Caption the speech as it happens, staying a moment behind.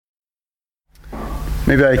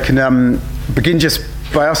Maybe I can begin just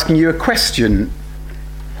by asking you a question.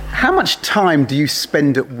 How much time do you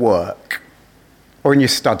spend at work, or in your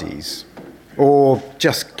studies, or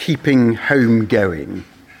just keeping home going?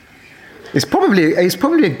 It's probably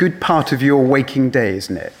a good part of your waking day,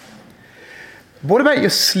 isn't it? What about your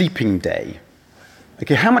sleeping day?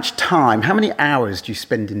 Okay, how much time, how many hours do you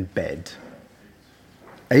spend in bed?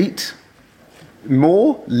 8?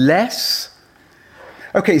 More? Less?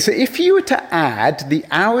 Okay, so if you were to add the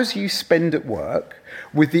hours you spend at work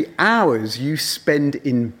with the hours you spend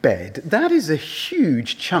in bed, that is a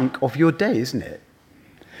huge chunk of your day, isn't it?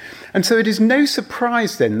 And so it is no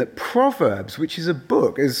surprise then that Proverbs, which is a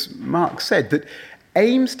book, as Mark said, that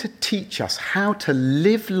aims to teach us how to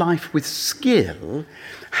live life with skill,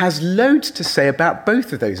 has loads to say about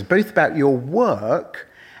both of those, both about your work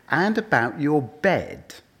and about your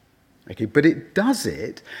bed. Okay, but it does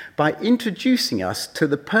it by introducing us to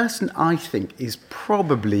the person I think is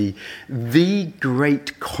probably the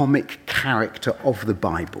great comic character of the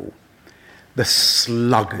Bible, the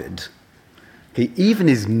sluggard. Okay, even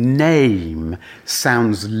his name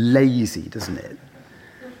sounds lazy, doesn't it?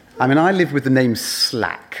 I mean, I live with the name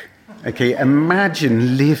Slack. Okay,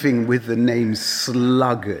 imagine living with the name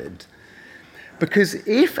Sluggard. Because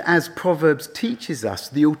if, as Proverbs teaches us,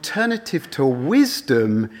 the alternative to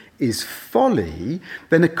wisdom is folly,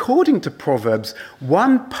 then according to Proverbs,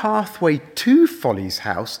 one pathway to folly's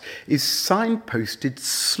house is signposted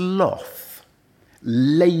sloth,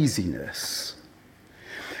 laziness.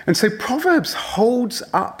 And so Proverbs holds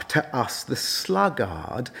up to us the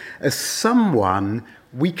sluggard as someone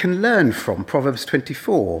we can learn from. Proverbs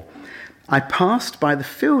 24, I passed by the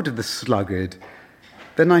field of the sluggard,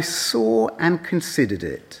 then I saw and considered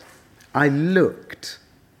it. I looked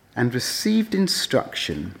and received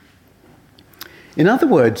instruction. In other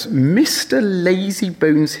words, Mr.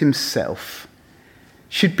 Lazybones himself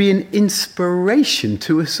should be an inspiration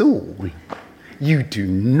to us all. You do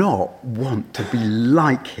not want to be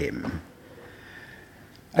like him.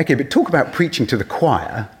 Okay, but talk about preaching to the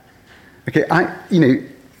choir. Okay, I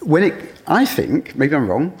think, maybe I'm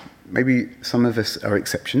wrong, maybe some of us are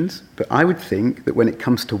exceptions, but I would think that when it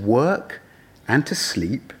comes to work and to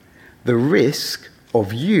sleep, the risk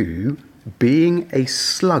of you being a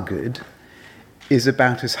sluggard is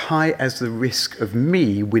about as high as the risk of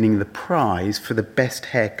me winning the prize for the best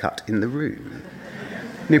haircut in the room.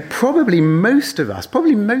 Now, probably most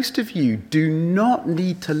of you do not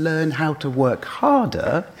need to learn how to work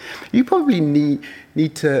harder. You probably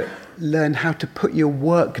need to learn how to put your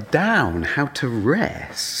work down, how to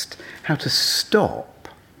rest, how to stop.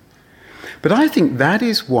 But I think that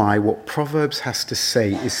is why what Proverbs has to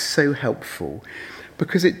say is so helpful,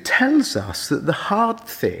 because it tells us that the hard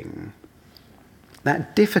thing,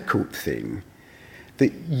 that difficult thing,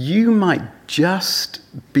 that you might just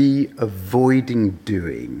be avoiding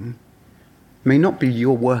doing may not be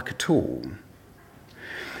your work at all.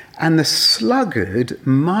 And the sluggard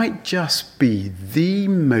might just be the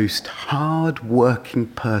most hard-working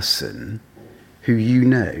person who you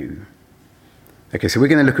know. Okay, so we're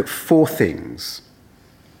going to look at 4 things.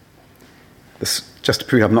 Just to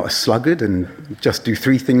prove I'm not a sluggard and just do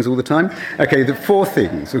 3 things all the time. Okay, the 4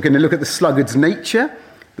 things. We're going to look at the sluggard's nature,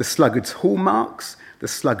 the sluggard's hallmarks, the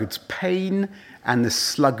sluggard's pain, and the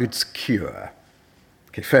sluggard's cure.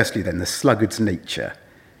 Okay, firstly then, the sluggard's nature.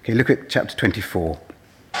 Okay, look at chapter 24.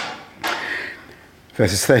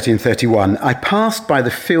 Verses 30 and 31. I passed by the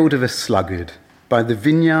field of a sluggard, by the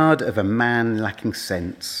vineyard of a man lacking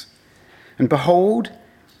sense. And behold,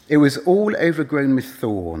 it was all overgrown with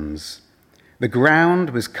thorns. The ground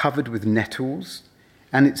was covered with nettles,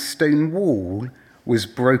 and its stone wall was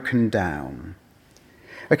broken down.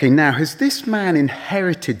 Okay, now, has this man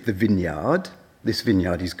inherited the vineyard, this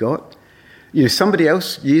vineyard he's got? You know, somebody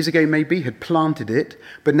else, years ago maybe, had planted it,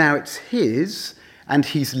 but now it's his, and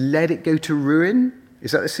he's let it go to ruin?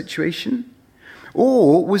 Is that the situation?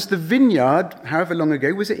 Or was the vineyard, however long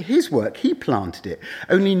ago, was it his work? He planted it.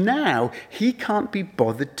 Only now he can't be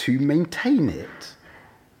bothered to maintain it.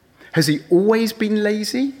 Has he always been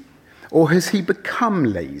lazy? Or has he become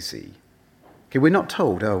lazy? Okay, we're not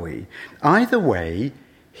told, are we? Either way,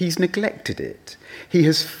 he's neglected it. He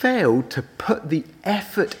has failed to put the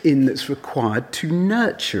effort in that's required to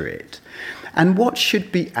nurture it. And what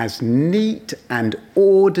should be as neat and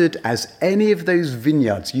ordered as any of those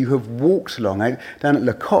vineyards you have walked along down at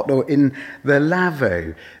Le Cotte or in the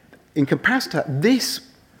Lavaux, in comparison to this,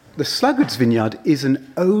 the sluggard's vineyard is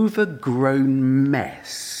an overgrown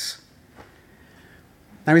mess.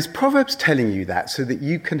 Now, is Proverbs telling you that so that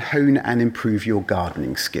you can hone and improve your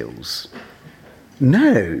gardening skills?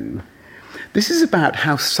 No. This is about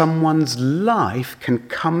how someone's life can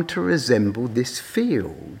come to resemble this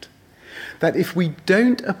field. That if we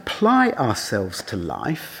don't apply ourselves to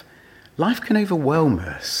life, life can overwhelm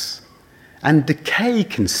us and decay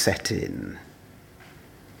can set in.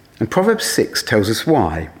 And Proverbs 6 tells us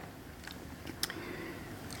why.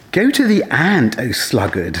 Go to the ant, O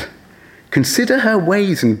sluggard. Consider her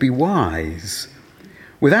ways and be wise.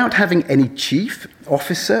 Without having any chief,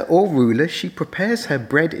 officer, or ruler, she prepares her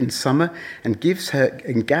bread in summer and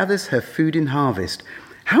gathers her food in harvest.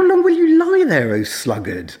 How long will you lie there, O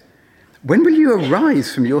sluggard? When will you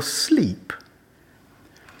arise from your sleep?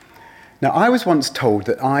 Now, I was once told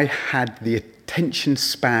that I had the attention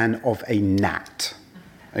span of a gnat.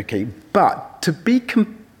 Okay, but to be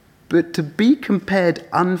compared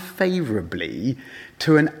unfavourably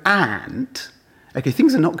to an ant, okay,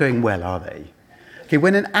 things are not going well, are they? Okay,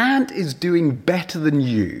 when an ant is doing better than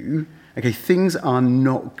you, okay, things are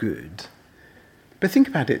not good. But think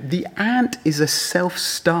about it, the ant is a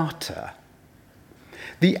self-starter.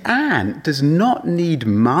 The ant does not need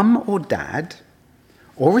mum or dad,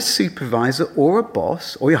 or a supervisor, or a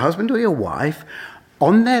boss, or your husband or your wife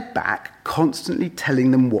on their back constantly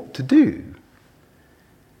telling them what to do.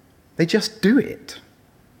 They just do it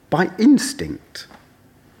by instinct.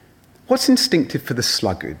 What's instinctive for the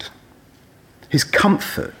sluggard? His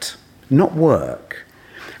comfort, not work.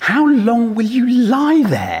 How long will you lie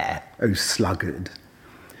there, O sluggard?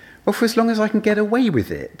 Well, for as long as I can get away with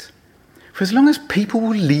it. For as long as people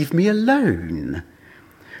will leave me alone.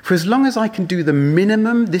 For as long as I can do the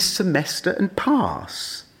minimum this semester and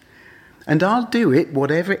pass. And I'll do it,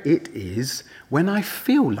 whatever it is, when I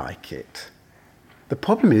feel like it. The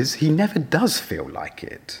problem is, he never does feel like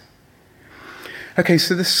it. Okay,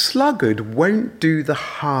 so the sluggard won't do the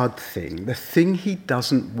hard thing, the thing he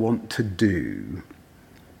doesn't want to do.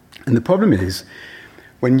 And the problem is,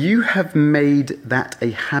 when you have made that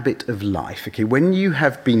a habit of life, okay, when you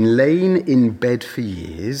have been laying in bed for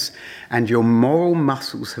years and your moral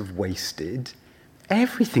muscles have wasted,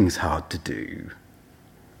 everything's hard to do.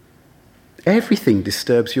 Everything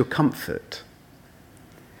disturbs your comfort.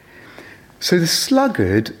 So the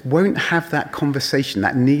sluggard won't have that conversation,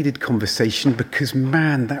 that needed conversation, because,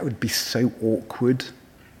 man, that would be so awkward.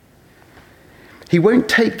 He won't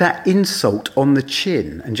take that insult on the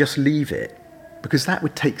chin and just leave it, because that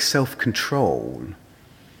would take self-control.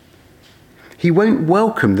 He won't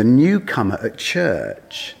welcome the newcomer at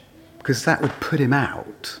church, because that would put him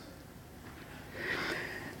out.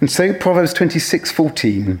 And so Proverbs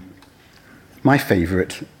 26:14, my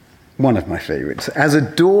favourite, one of my favourites. As a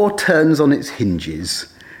door turns on its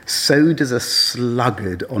hinges, so does a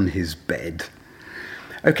sluggard on his bed.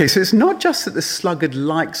 Okay, so it's not just that the sluggard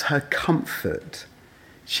likes her comfort.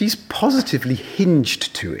 She's positively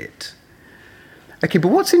hinged to it. Okay, but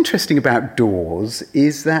what's interesting about doors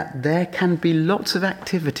is that there can be lots of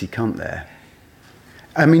activity, can't there?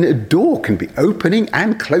 I mean, a door can be opening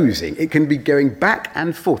and closing. It can be going back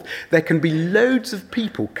and forth. There can be loads of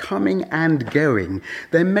people coming and going.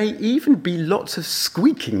 There may even be lots of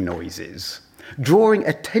squeaking noises, drawing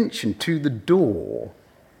attention to the door.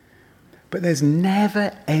 But there's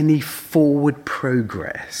never any forward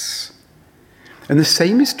progress. And the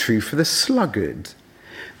same is true for the sluggard.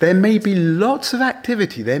 There may be lots of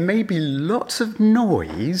activity, there may be lots of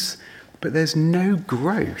noise, but there's no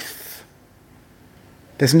growth.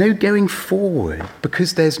 There's no going forward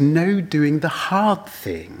because there's no doing the hard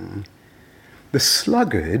thing. The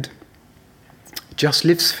sluggard just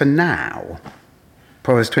lives for now.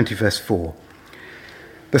 Proverbs 20 verse 4.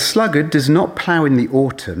 The sluggard does not plough in the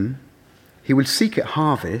autumn. He will seek at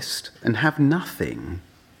harvest and have nothing.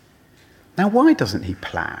 Now, why doesn't he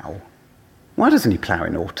plough? Why doesn't he plough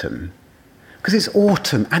in autumn? Because it's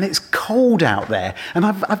autumn and it's cold out there. And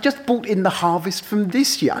I've just brought in the harvest from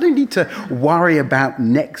this year. I don't need to worry about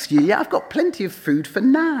next year. Yeah, I've got plenty of food for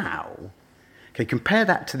now. Okay, compare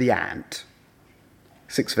that to the ant.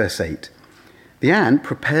 6 verse 8. The ant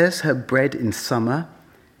prepares her bread in summer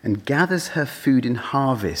and gathers her food in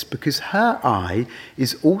harvest because her eye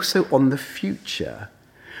is also on the future.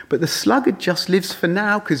 But the sluggard just lives for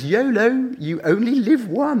now because YOLO, you only live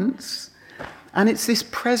once. And it's this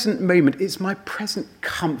present moment, it's my present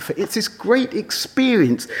comfort, it's this great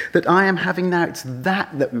experience that I am having now, it's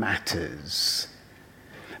that matters.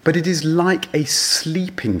 But it is like a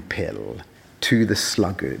sleeping pill to the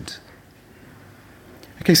sluggard.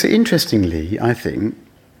 Okay, so interestingly, I think,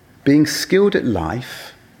 being skilled at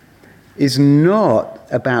life is not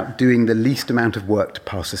about doing the least amount of work to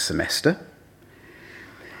pass a semester.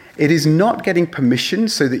 It is not getting permission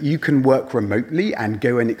so that you can work remotely and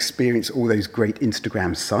go and experience all those great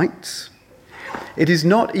Instagram sites. It is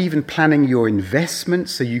not even planning your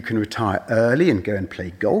investments so you can retire early and go and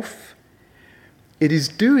play golf. It is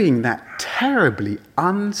doing that terribly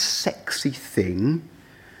unsexy thing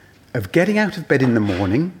of getting out of bed in the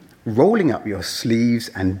morning, rolling up your sleeves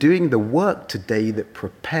and doing the work today that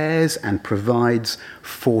prepares and provides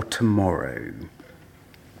for tomorrow.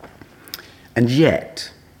 And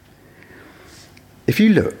yet, if you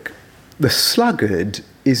look, the sluggard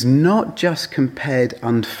is not just compared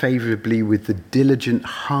unfavourably with the diligent,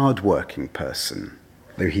 hard-working person,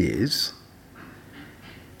 though he is.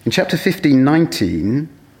 In chapter 15:19,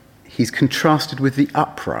 he's contrasted with the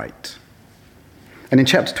upright. And in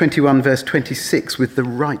chapter 21, verse 26, with the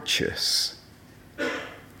righteous.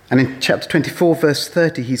 And in chapter 24, verse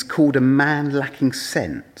 30, he's called a man lacking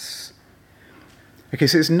sense. Okay,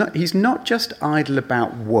 so he's not just idle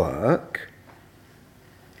about work.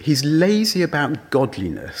 He's lazy about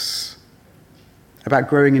godliness, about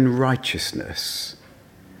growing in righteousness.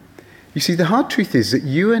 You see, the hard truth is that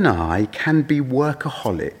you and I can be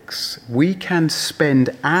workaholics. We can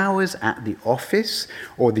spend hours at the office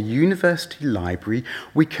or the university library.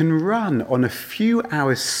 We can run on a few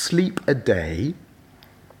hours sleep a day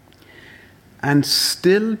and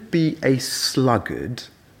still be a sluggard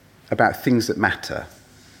about things that matter,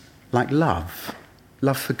 like love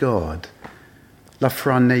for God, love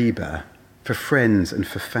for our neighbour, for friends and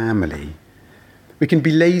for family. We can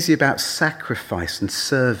be lazy about sacrifice and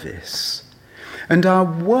service. And our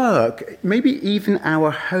work, maybe even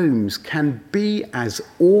our homes, can be as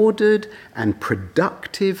ordered and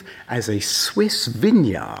productive as a Swiss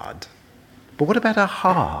vineyard. But what about our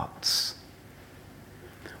hearts?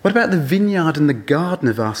 What about the vineyard and the garden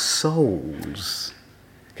of our souls?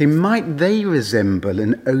 Okay, might they resemble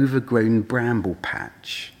an overgrown bramble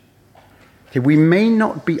patch? Okay, we may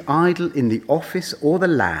not be idle in the office or the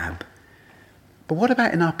lab, but what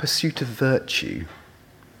about in our pursuit of virtue?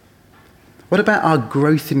 What about our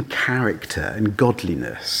growth in character and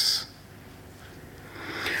godliness?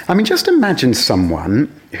 I mean, just imagine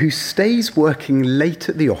someone who stays working late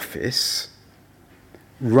at the office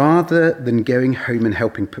rather than going home and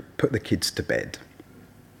helping put the kids to bed.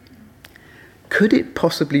 Could it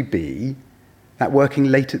possibly be that working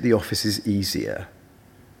late at the office is easier?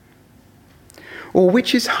 Or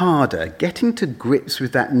which is harder, getting to grips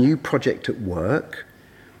with that new project at work,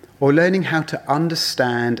 or learning how to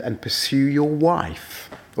understand and pursue your wife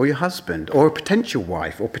or your husband, or a potential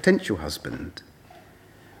wife or potential husband?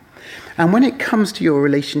 And when it comes to your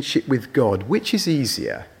relationship with God, which is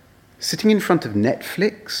easier, sitting in front of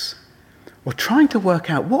Netflix or trying to work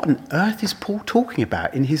out what on earth is Paul talking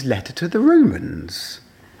about in his letter to the Romans?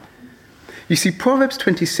 You see, Proverbs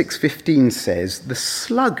 26:15 says, "The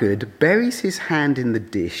sluggard buries his hand in the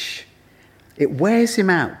dish. It wears him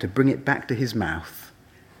out to bring it back to his mouth."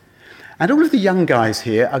 And all of the young guys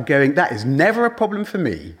here are going, that is never a problem for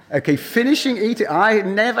me. Okay, finishing eating, I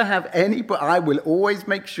never have any, but I will always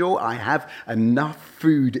make sure I have enough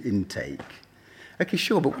food intake. Okay,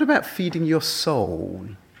 sure, but what about feeding your soul?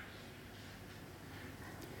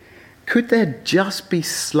 Could there just be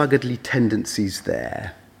sluggardly tendencies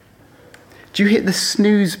there? Do you hit the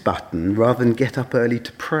snooze button rather than get up early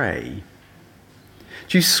to pray?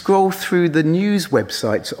 Do you scroll through the news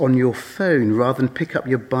websites on your phone rather than pick up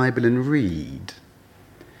your Bible and read?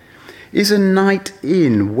 Is a night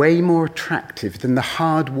in way more attractive than the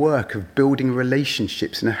hard work of building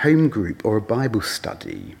relationships in a home group or a Bible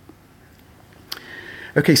study?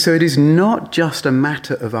 Okay, so it is not just a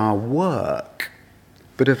matter of our work,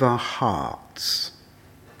 but of our hearts.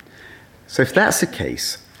 So if that's the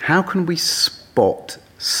case, how can we spot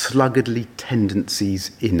sluggardly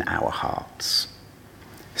tendencies in our hearts?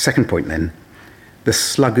 Second point then, the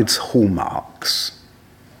sluggard's hallmarks.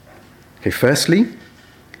 Okay, firstly,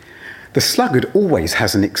 the sluggard always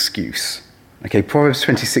has an excuse. Okay, Proverbs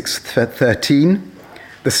 26:13,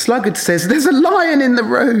 the sluggard says, "There's a lion in the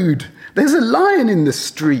road, there's a lion in the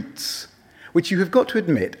streets," which you have got to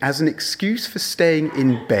admit, as an excuse for staying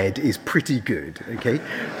in bed, is pretty good, okay?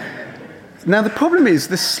 Now, the problem is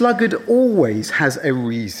the sluggard always has a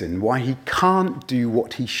reason why he can't do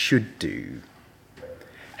what he should do.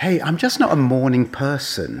 Hey, I'm just not a morning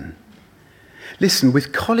person. Listen,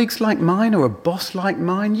 with colleagues like mine or a boss like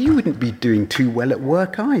mine, you wouldn't be doing too well at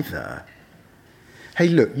work either. Hey,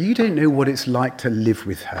 look, you don't know what it's like to live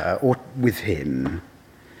with her or with him.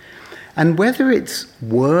 And whether it's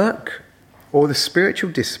work or the spiritual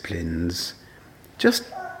disciplines, just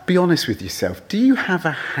be honest with yourself. Do you have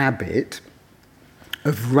a habit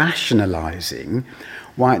of rationalising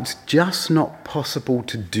why it's just not possible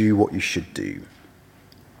to do what you should do?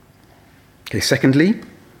 Okay, secondly,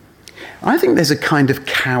 I think there's a kind of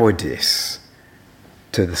cowardice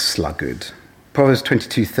to the sluggard. Proverbs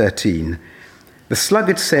 22:13. The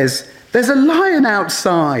sluggard says, "There's a lion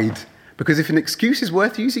outside." Because if an excuse is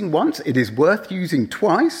worth using once, it is worth using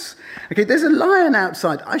twice. Okay, there's a lion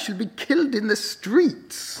outside. I shall be killed in the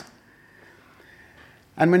streets.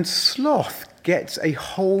 And when sloth gets a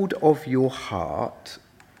hold of your heart,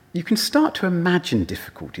 you can start to imagine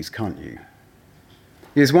difficulties, can't you?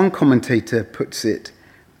 As one commentator puts it,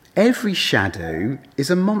 every shadow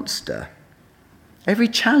is a monster. Every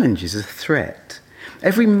challenge is a threat.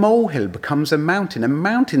 Every molehill becomes a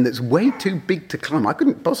mountain that's way too big to climb. I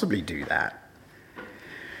couldn't possibly do that.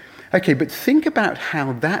 Okay, but think about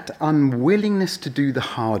how that unwillingness to do the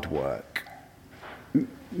hard work,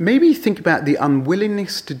 maybe think about the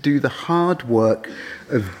unwillingness to do the hard work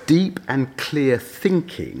of deep and clear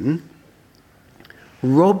thinking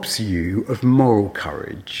robs you of moral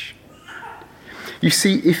courage. You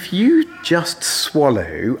see, if you just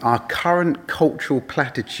swallow our current cultural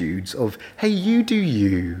platitudes of, hey, you do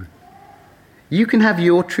you, you can have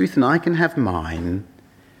your truth and I can have mine,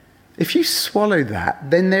 if you swallow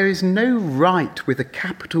that, then there is no right with a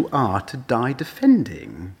capital R to die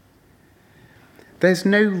defending. There's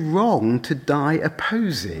no wrong to die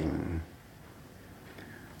opposing.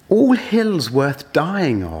 All hills worth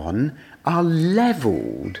dying on are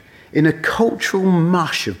levelled in a cultural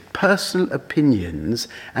mush of personal opinions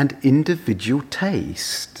and individual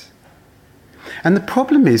taste. And the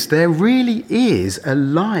problem is there really is a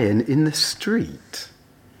lion in the street.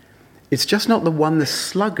 It's just not the one the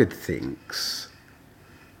sluggard thinks.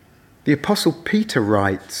 The Apostle Peter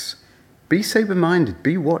writes, "Be sober-minded,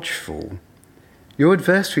 be watchful. Your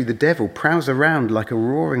adversary, the devil, prowls around like a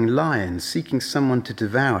roaring lion, seeking someone to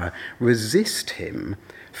devour. Resist him,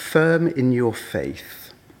 firm in your faith."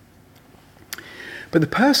 But the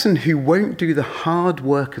person who won't do the hard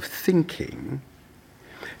work of thinking,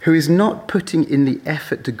 who is not putting in the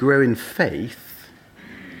effort to grow in faith,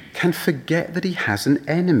 can forget that he has an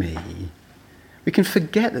enemy. We can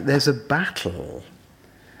forget that there's a battle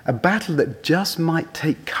that just might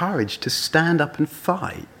take courage to stand up and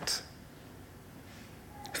fight.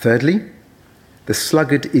 Thirdly, the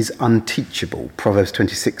sluggard is unteachable. Proverbs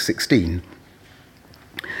 26:16.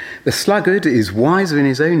 The sluggard is wiser in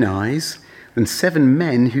his own eyes than 7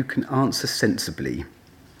 men who can answer sensibly.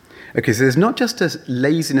 Okay, so there's not just a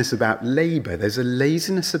laziness about labour, there's a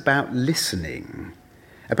laziness about listening,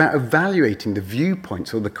 about evaluating the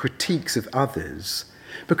viewpoints or the critiques of others.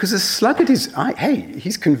 Because the sluggard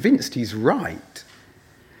he's convinced he's right.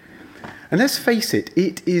 And let's face it,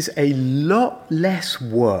 it is a lot less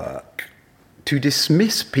work to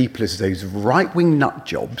dismiss people as those right-wing nut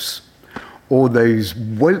jobs or those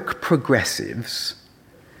woke progressives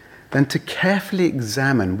than to carefully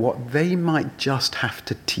examine what they might just have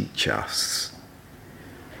to teach us.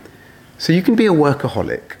 So you can be a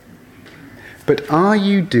workaholic, but are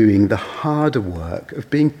you doing the harder work of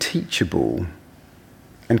being teachable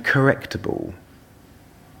and correctable?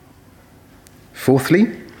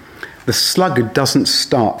 Fourthly, the sluggard doesn't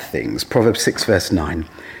start things. Proverbs 6:9.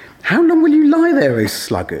 How long will you lie there, O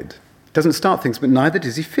sluggard? Doesn't start things, but neither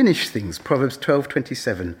does he finish things. Proverbs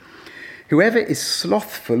 12:27. Whoever is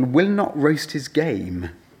slothful will not roast his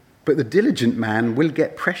game, but the diligent man will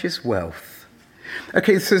get precious wealth.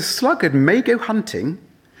 Okay, so the sluggard may go hunting.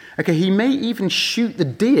 Okay, he may even shoot the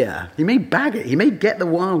deer. He may bag it. He may get the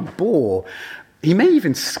wild boar. He may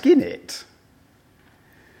even skin it.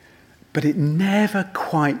 But it never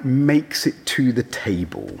quite makes it to the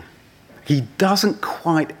table. He doesn't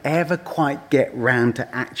ever quite get round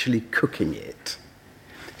to actually cooking it.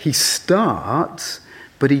 He starts,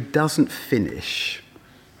 but he doesn't finish.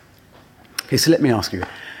 Okay, so let me ask you,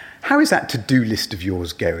 how is that to-do list of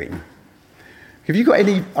yours going? Have you got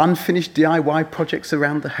any unfinished DIY projects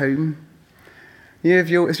around the home? You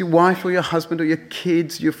know, is your wife or your husband or your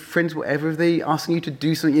kids, your friends, whatever, are they asking you to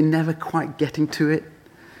do something, you're never quite getting to it?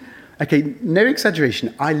 Okay, no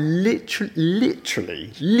exaggeration, I literally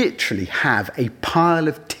have a pile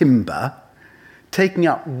of timber taking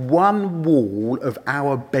up one wall of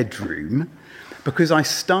our bedroom because I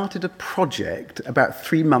started a project about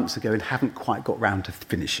 3 months ago and haven't quite got round to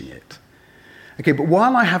finishing it. Okay, but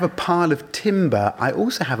while I have a pile of timber, I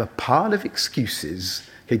also have a pile of excuses,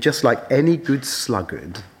 okay, just like any good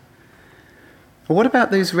sluggard. Well, what about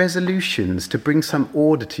those resolutions to bring some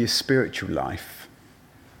order to your spiritual life?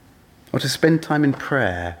 Or to spend time in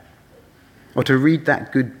prayer? Or to read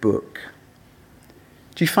that good book?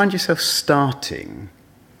 Do you find yourself starting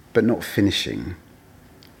but not finishing?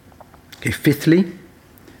 Okay, fifthly,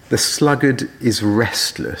 the sluggard is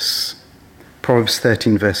restless. Proverbs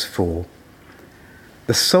 13:4.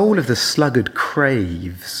 The soul of the sluggard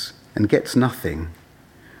craves and gets nothing.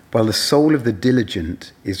 while the soul of the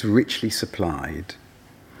diligent is richly supplied.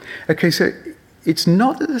 Okay, so it's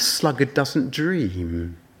not that the sluggard doesn't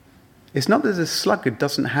dream. It's not that the sluggard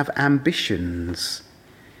doesn't have ambitions.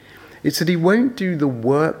 It's that he won't do the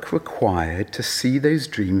work required to see those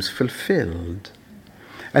dreams fulfilled.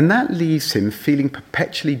 And that leaves him feeling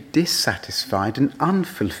perpetually dissatisfied and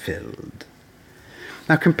unfulfilled.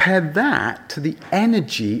 Now compare that to the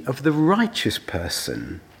energy of the righteous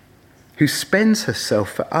person who spends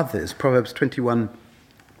herself for others. Proverbs 21,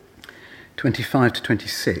 25 to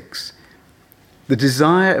 26. The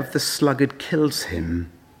desire of the sluggard kills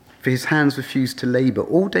him, for his hands refuse to labour.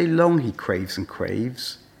 All day long he craves and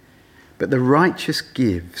craves, but the righteous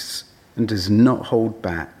gives and does not hold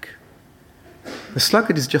back. The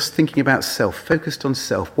sluggard is just thinking about self, focused on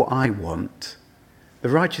self, what I want. The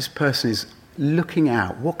righteous person is looking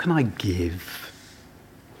out, what can I give?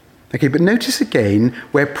 Okay, but notice again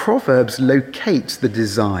where Proverbs locates the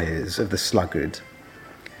desires of the sluggard.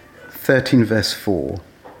 13 verse 4.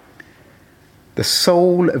 The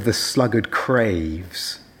soul of the sluggard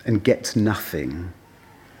craves and gets nothing.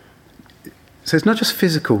 So it's not just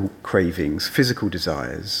physical cravings, physical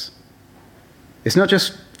desires. It's not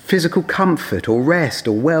just physical comfort or rest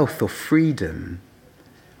or wealth or freedom.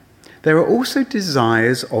 There are also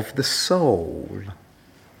desires of the soul,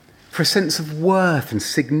 for a sense of worth and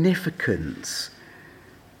significance,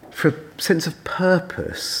 for a sense of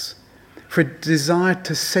purpose, for a desire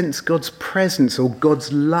to sense God's presence or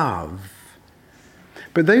God's love.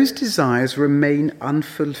 But those desires remain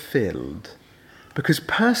unfulfilled because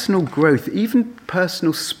personal growth, even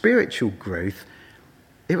personal spiritual growth,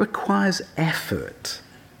 it requires effort.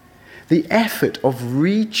 The effort of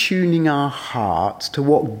retuning our hearts to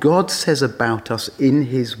what God says about us in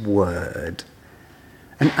his word.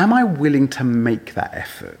 And am I willing to make that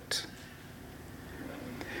effort?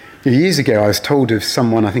 Years ago, I was told of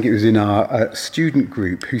someone, I think it was in our student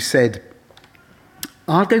group, who said,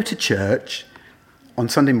 I'll go to church on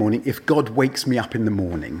Sunday morning if God wakes me up in the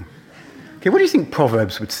morning. Okay, what do you think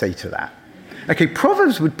Proverbs would say to that? Okay,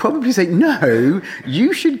 Proverbs would probably say, no,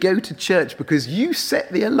 you should go to church because you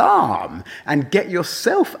set the alarm and get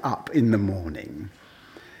yourself up in the morning.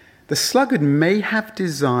 The sluggard may have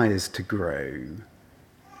desires to grow,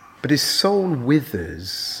 but his soul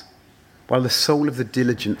withers while the soul of the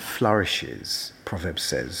diligent flourishes, Proverbs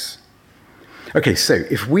says. Okay, so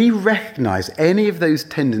if we recognize any of those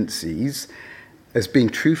tendencies as being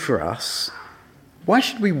true for us, why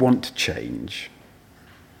should we want to change?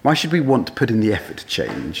 Why should we want to put in the effort to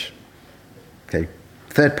change? Okay,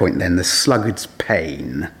 third point then, the sluggard's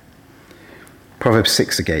pain. Proverbs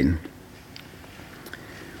 6 again.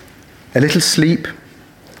 A little sleep,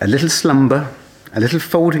 a little slumber, a little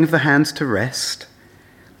folding of the hands to rest,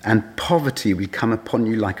 and poverty will come upon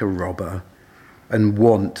you like a robber, and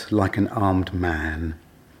want like an armed man.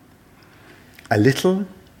 A little,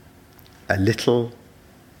 a little,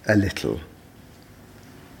 a little.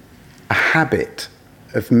 A habit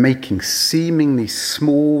of making seemingly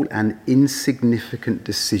small and insignificant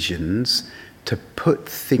decisions to put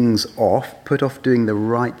things off, put off doing the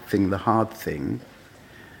right thing, the hard thing,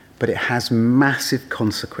 but it has massive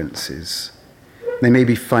consequences. They may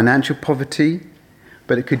be financial poverty,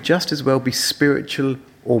 but it could just as well be spiritual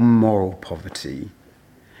or moral poverty.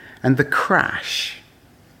 And the crash,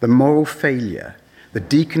 the moral failure, the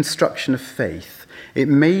deconstruction of faith, it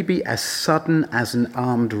may be as sudden as an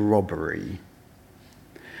armed robbery.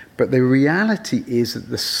 But the reality is that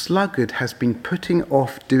the sluggard has been putting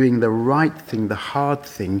off doing the right thing, the hard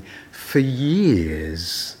thing, for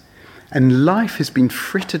years. And life has been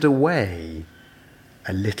frittered away.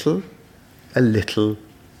 A little, a little,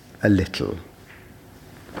 a little.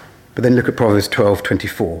 But then look at Proverbs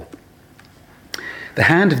 12:24. The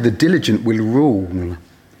hand of the diligent will rule,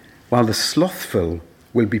 while the slothful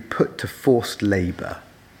will be put to forced labour.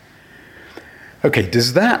 Okay,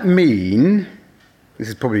 does that mean... This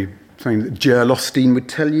is probably something that Joel Osteen would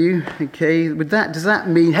tell you, okay? Does that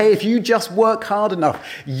mean, hey, if you just work hard enough,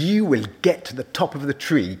 you will get to the top of the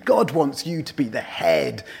tree. God wants you to be the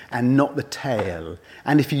head and not the tail.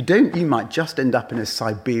 And if you don't, you might just end up in a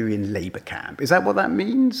Siberian labour camp. Is that what that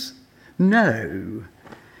means? No.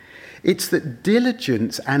 It's that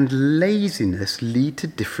diligence and laziness lead to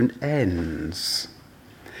different ends.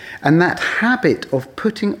 And that habit of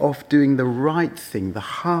putting off doing the right thing, the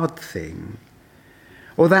hard thing,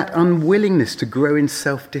 or that unwillingness to grow in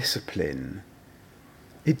self-discipline,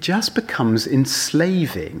 it just becomes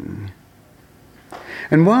enslaving.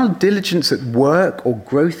 And while diligence at work or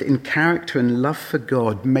growth in character and love for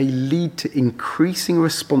God may lead to increasing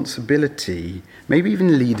responsibility, maybe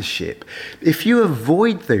even leadership, if you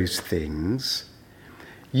avoid those things,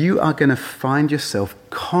 you are going to find yourself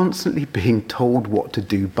constantly being told what to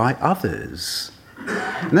do by others.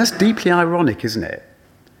 And that's deeply ironic, isn't it?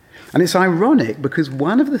 And it's ironic because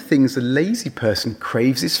one of the things a lazy person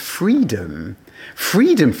craves is freedom.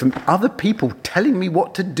 Freedom from other people telling me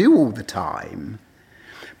what to do all the time.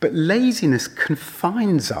 But laziness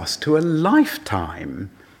confines us to a lifetime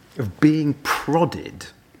of being prodded.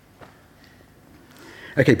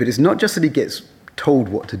 Okay, but it's not just that he gets told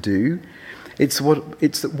what to do. It's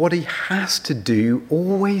that what he has to do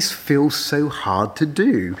always feels so hard to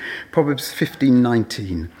do. Proverbs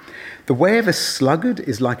 15:19. The way of a sluggard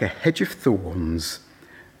is like a hedge of thorns,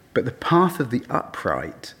 but the path of the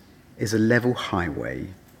upright is a level highway.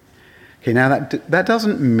 Okay, now that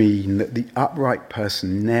doesn't mean that the upright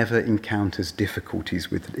person never encounters difficulties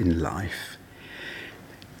in life.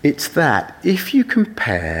 It's that if you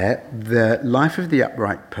compare the life of the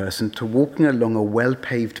upright person to walking along a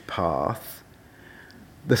well-paved path,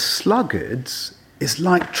 the sluggards is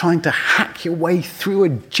like trying to hack your way through a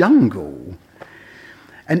jungle.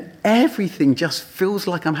 And everything just feels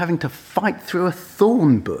like I'm having to fight through a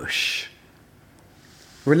thorn bush.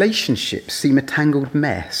 Relationships seem a tangled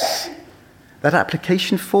mess. That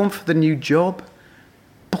application form for the new job,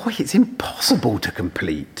 boy, it's impossible to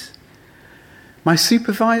complete. My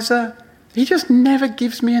supervisor, he just never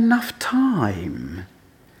gives me enough time.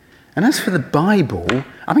 And as for the Bible,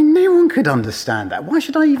 I mean, no one could understand that. Why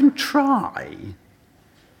should I even try?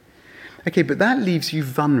 Okay, but that leaves you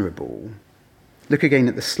vulnerable. Look again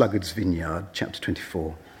at the sluggard's vineyard, chapter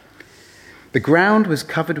 24. The ground was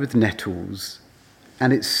covered with nettles,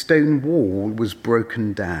 and its stone wall was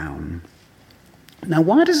broken down. Now,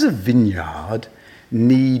 why does a vineyard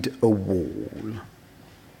need a wall?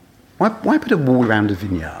 Why put a wall around a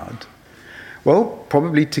vineyard? Well,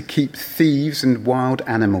 probably to keep thieves and wild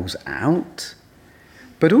animals out,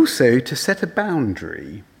 but also to set a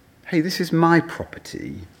boundary. Hey, this is my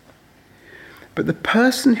property. But the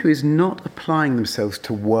person who is not applying themselves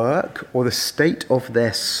to work or the state of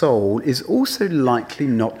their soul is also likely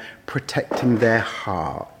not protecting their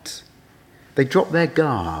heart. They drop their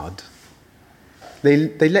guard.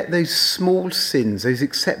 They let those small sins, those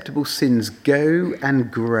acceptable sins, go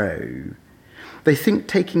and grow. They think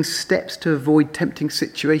taking steps to avoid tempting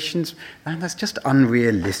situations, man, that's just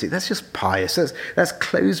unrealistic. That's just pious. That's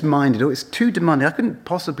closed-minded. Or it's too demanding. I couldn't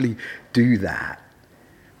possibly do that.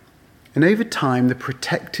 And over time, the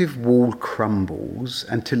protective wall crumbles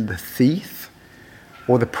until the thief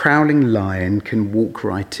or the prowling lion can walk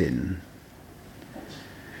right in.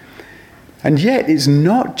 And yet, it's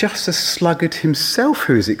not just the sluggard himself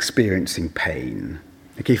who is experiencing pain.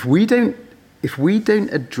 Okay, if we don't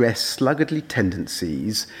address sluggardly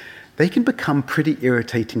tendencies, they can become pretty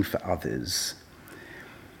irritating for others.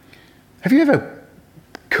 Have you ever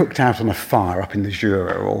cooked out on a fire up in the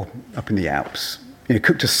Jura or up in the Alps?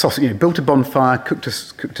 Cooked a sausage, built a bonfire, cooked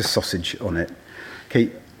a sausage on it. Okay,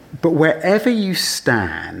 but wherever you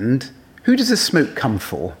stand, who does the smoke come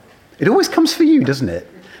for? It always comes for you, doesn't it?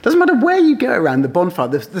 Doesn't matter where you go around the bonfire,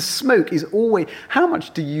 the smoke is always... How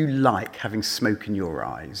much do you like having smoke in your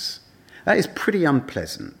eyes? That is pretty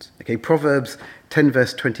unpleasant. Okay, Proverbs 10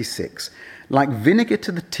 verse 26. Like vinegar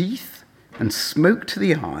to the teeth and smoke to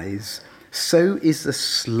the eyes, so is the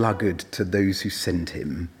sluggard to those who send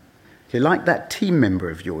him. You're like that team member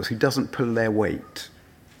of yours who doesn't pull their weight.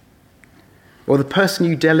 Or the person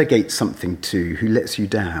you delegate something to who lets you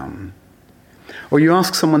down. Or you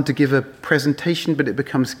ask someone to give a presentation, but it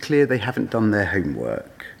becomes clear they haven't done their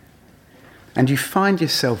homework. And you find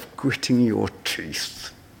yourself gritting your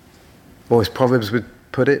teeth. Or as Proverbs would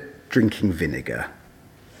put it, drinking vinegar.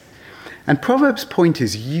 And Proverbs' point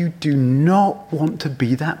is you do not want to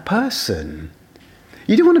be that person.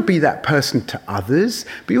 You don't want to be that person to others,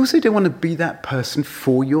 but you also don't want to be that person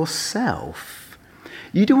for yourself.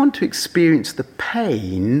 You don't want to experience the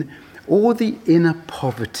pain or the inner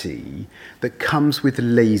poverty that comes with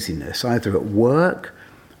laziness, either at work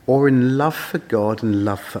or in love for God and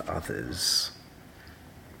love for others.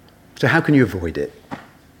 So how can you avoid it?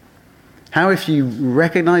 How, if you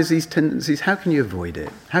recognize these tendencies, how can you avoid it?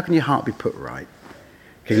 How can your heart be put right?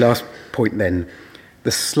 Okay, last point then,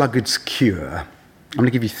 the sluggard's cure. I'm going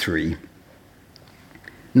to give you 3.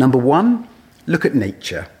 Number 1, look at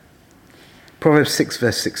nature. Proverbs 6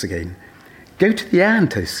 verse 6 again. Go to the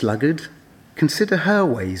ant, O sluggard. Consider her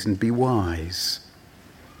ways and be wise.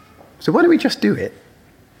 So why don't we just do it?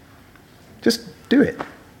 Just do it.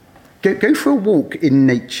 Go for a walk in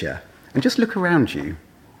nature and just look around you.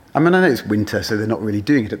 I mean, I know it's winter, so they're not really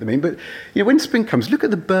doing it at the moment, but when spring comes, look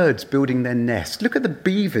at the birds building their nests. Look at the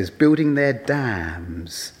beavers building their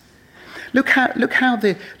dams. Look how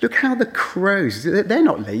the crows, they're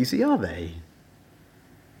not lazy, are they?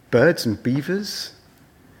 Birds and beavers.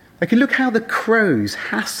 Like, look how the crows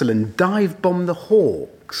hassle and dive bomb the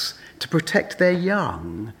hawks to protect their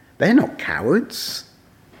young. They're not cowards.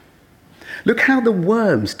 Look how the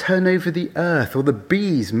worms turn over the earth or the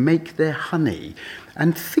bees make their honey.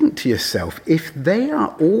 And think to yourself, if they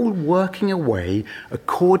are all working away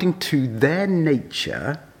according to their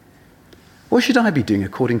nature, what should I be doing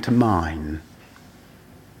according to mine?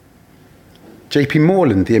 J.P.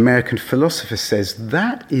 Moreland, the American philosopher, says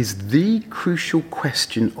that is the crucial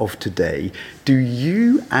question of today. Do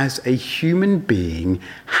you as a human being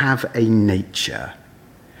have a nature?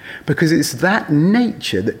 Because it's that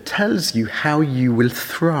nature that tells you how you will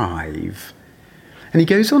thrive. And he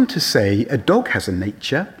goes on to say, a dog has a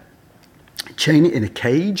nature. Chain it in a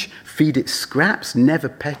cage, feed it scraps, never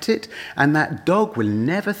pet it, and that dog will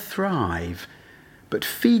never thrive. But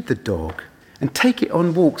feed the dog and take it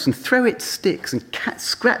on walks and throw it sticks and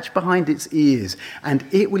scratch behind its ears, and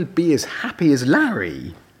it will be as happy as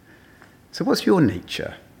Larry. So what's your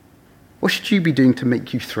nature? What should you be doing to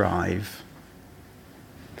make you thrive?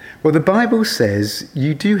 Well, the Bible says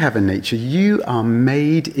you do have a nature. You are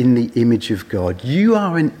made in the image of God. You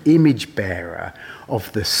are an image bearer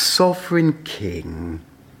of the sovereign King.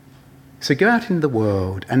 So go out in the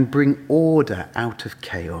world and bring order out of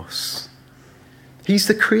chaos. He's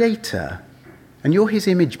the creator, and you're his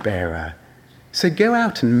image bearer. So go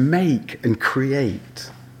out and make and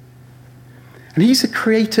create. And he's the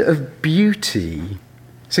creator of beauty.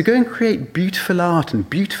 So go and create beautiful art and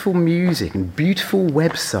beautiful music and beautiful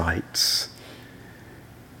websites.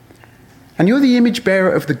 And you're the image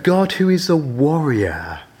bearer of the God who is a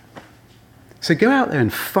warrior. So go out there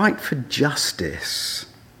and fight for justice.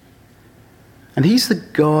 And he's the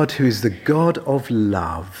God who is the God of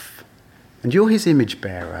love. And you're his image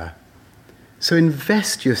bearer. So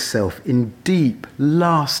invest yourself in deep,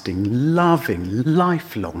 lasting, loving,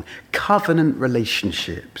 lifelong, covenant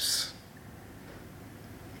relationships.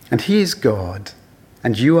 And he is God,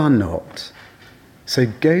 and you are not. So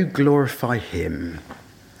go glorify him,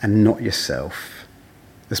 and not yourself.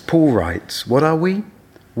 As Paul writes, what are we?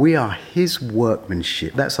 We are his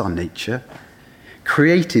workmanship. That's our nature.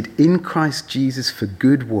 Created in Christ Jesus for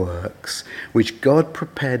good works, which God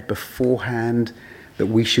prepared beforehand that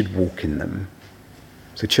we should walk in them.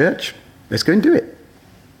 So church, let's go and do it.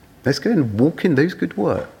 Let's go and walk in those good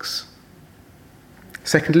works.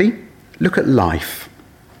 Secondly, look at life.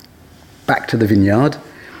 Back to the vineyard,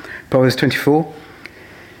 Proverbs 24.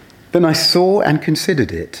 Then I saw and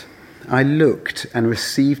considered it. I looked and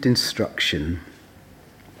received instruction.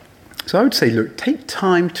 So I would say, look, take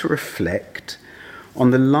time to reflect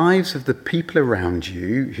on the lives of the people around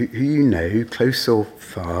you, who you know, close or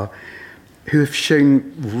far, who have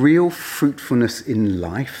shown real fruitfulness in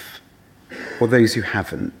life, or those who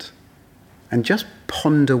haven't. And just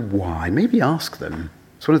ponder why. Maybe ask them.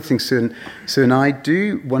 It's one of the things Sue and I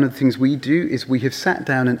do. One of the things we do is we have sat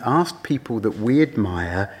down and asked people that we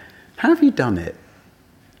admire, how have you done it?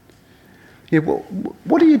 You know,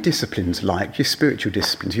 what are your disciplines like, your spiritual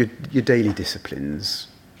disciplines, your daily disciplines?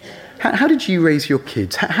 How did you raise your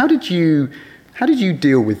kids? How did you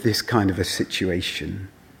deal with this kind of a situation?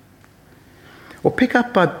 Or pick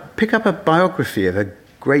up a biography of a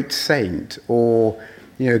great saint, or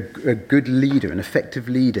a good leader, an effective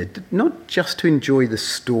leader, not just to enjoy the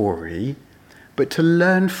story, but to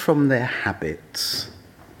learn from their habits.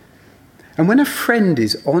 And when a friend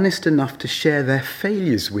is honest enough to share their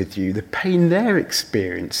failures with you, the pain they're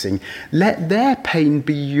experiencing, let their pain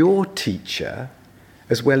be your teacher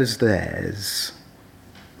as well as theirs.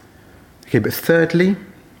 Okay, but thirdly,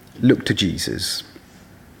 look to Jesus.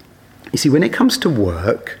 You see, when it comes to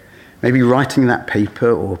work, maybe writing that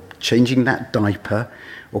paper or changing that diaper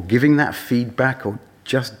or giving that feedback or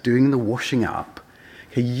just doing the washing up,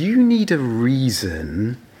 okay, you need a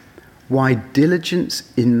reason why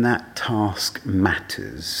diligence in that task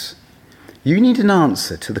matters. You need an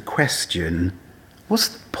answer to the question, what's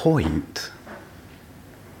the point?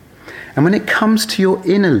 And when it comes to your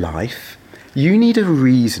inner life, you need a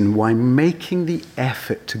reason why making the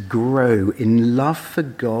effort to grow in love for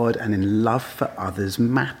God and in love for others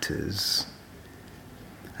matters.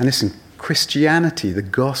 And listen, Christianity, the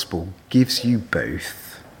gospel, gives you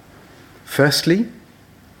both. Firstly,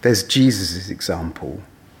 there's Jesus' example.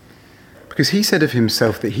 Because he said of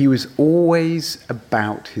himself that he was always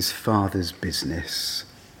about his Father's business.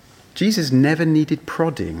 Jesus never needed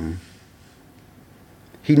prodding.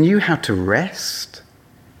 He knew how to rest,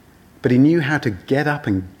 but he knew how to get up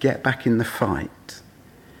and get back in the fight.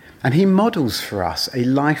 And he models for us a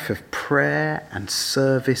life of prayer and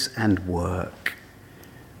service and work.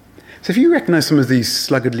 So if you recognise some of these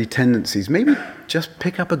sluggardly tendencies, maybe just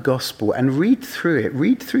pick up a gospel and read through it.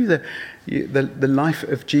 Read through the life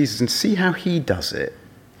of Jesus and see how he does it.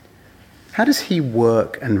 How does he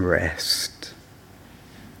work and rest?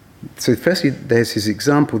 So firstly, there's his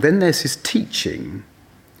example. Then there's his teaching,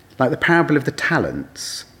 like the parable of the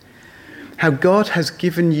talents. How God has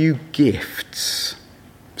given you gifts.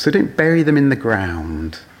 So don't bury them in the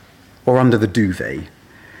ground or under the duvet.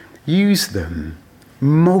 Use them.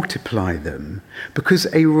 Multiply them,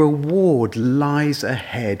 because a reward lies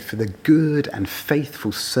ahead for the good and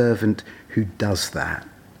faithful servant who does that.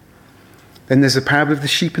 Then there's the parable of the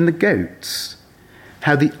sheep and the goats,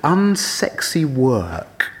 how the unsexy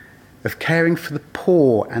work of caring for the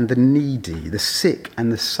poor and the needy, the sick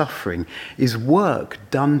and the suffering, is work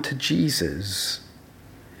done to Jesus.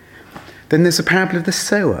 Then there's the parable of the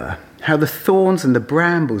sower, how the thorns and the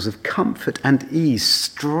brambles of comfort and ease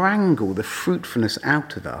strangle the fruitfulness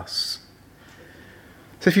out of us.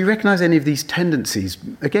 So if you recognise any of these tendencies,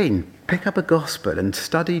 again, pick up a gospel and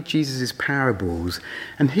study Jesus' parables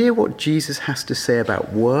and hear what Jesus has to say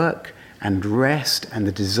about work and rest and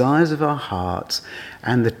the desires of our hearts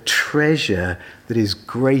and the treasure that is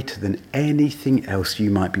greater than anything else you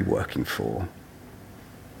might be working for.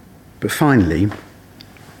 But finally,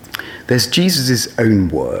 there's Jesus' own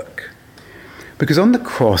work. Because on the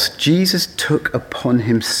cross, Jesus took upon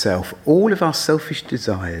himself all of our selfish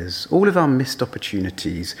desires, all of our missed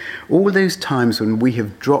opportunities, all those times when we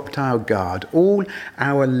have dropped our guard, all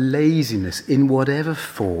our laziness in whatever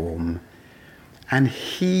form. And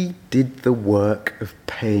he did the work of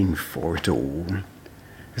paying for it all.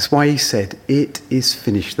 That's why he said, "It is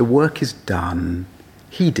finished." The work is done.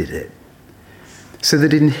 He did it. So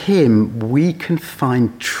that in him we can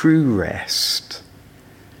find true rest,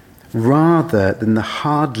 rather than the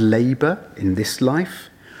hard labour in this life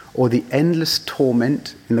or the endless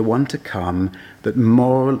torment in the one to come that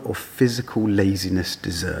moral or physical laziness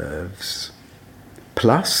deserves.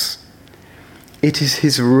 Plus, it is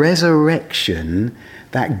his resurrection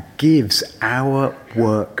that gives our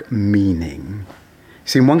work meaning.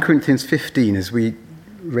 See, in 1 Corinthians 15, as we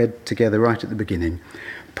read together right at the beginning,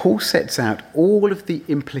 Paul sets out all of the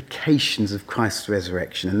implications of Christ's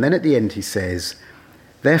resurrection. And then at the end he says,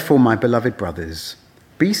 "Therefore, my beloved brothers,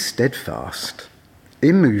 be steadfast,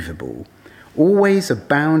 immovable, always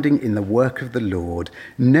abounding in the work of the Lord,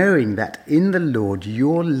 knowing that in the Lord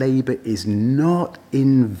your labour is not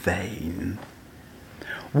in vain."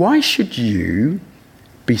 Why should you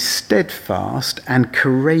be steadfast and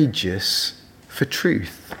courageous for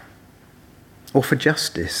truth or for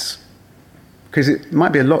justice? Because it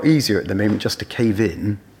might be a lot easier at the moment just to cave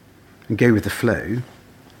in and go with the flow.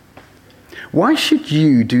 Why should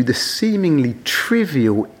you do the seemingly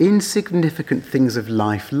trivial, insignificant things of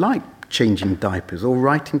life, like changing diapers or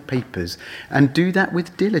writing papers, and do that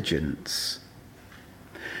with diligence?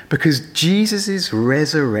 Because Jesus'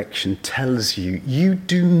 resurrection tells you, you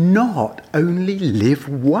do not only live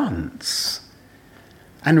once.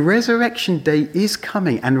 And Resurrection Day is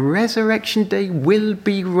coming, and Resurrection Day will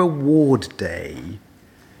be reward day.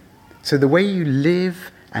 So the way you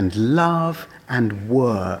live and love and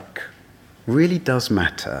work really does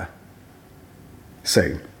matter.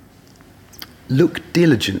 So, look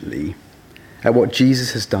diligently at what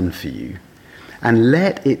Jesus has done for you, and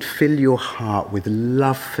let it fill your heart with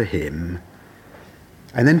love for him.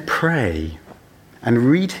 And then pray and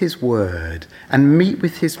read his word and meet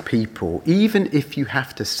with his people, even if you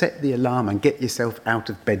have to set the alarm and get yourself out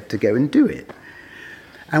of bed to go and do it.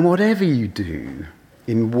 And whatever you do,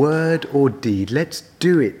 in word or deed, let's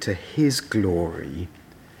do it to his glory.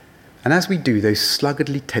 And as we do, those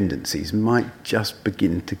sluggardly tendencies might just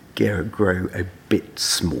begin to grow a bit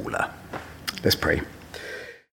smaller. Let's pray.